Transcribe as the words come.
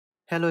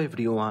Hello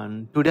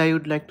everyone, today I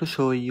would like to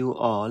show you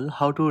all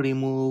how to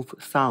remove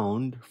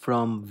sound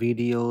from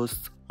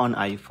videos on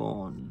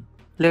iPhone.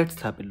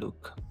 Let's have a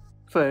look.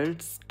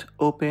 First,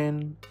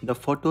 open the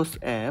Photos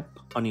app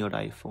on your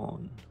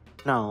iPhone.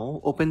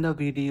 Now open the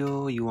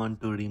video you want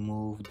to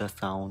remove the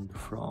sound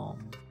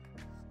from.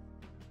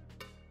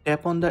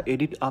 Tap on the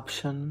edit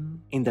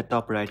option in the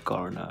top right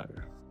corner.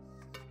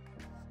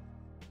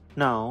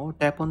 Now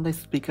tap on the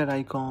speaker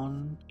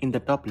icon in the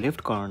top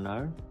left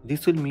corner.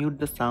 This will mute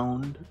the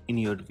sound in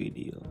your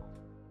video.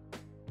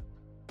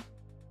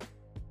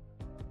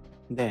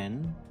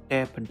 Then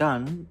tap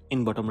done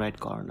in bottom right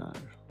corner.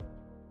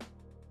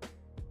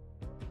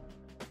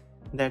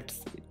 That's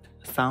it.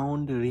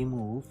 Sound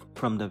removed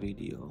from the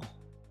video.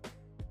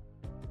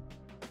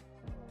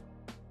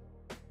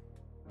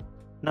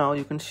 Now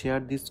you can share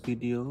this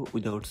video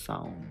without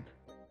sound.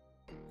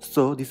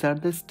 So these are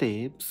the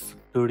steps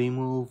to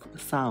remove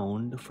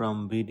sound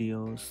from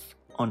videos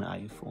on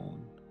iPhone.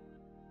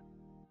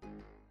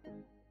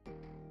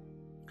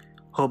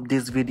 Hope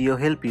this video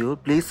helped you.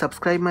 Please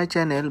subscribe my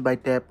channel by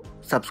tap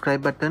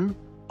subscribe button.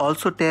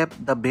 Also tap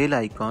the bell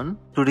icon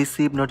to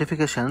receive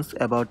notifications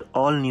about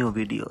all new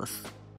videos.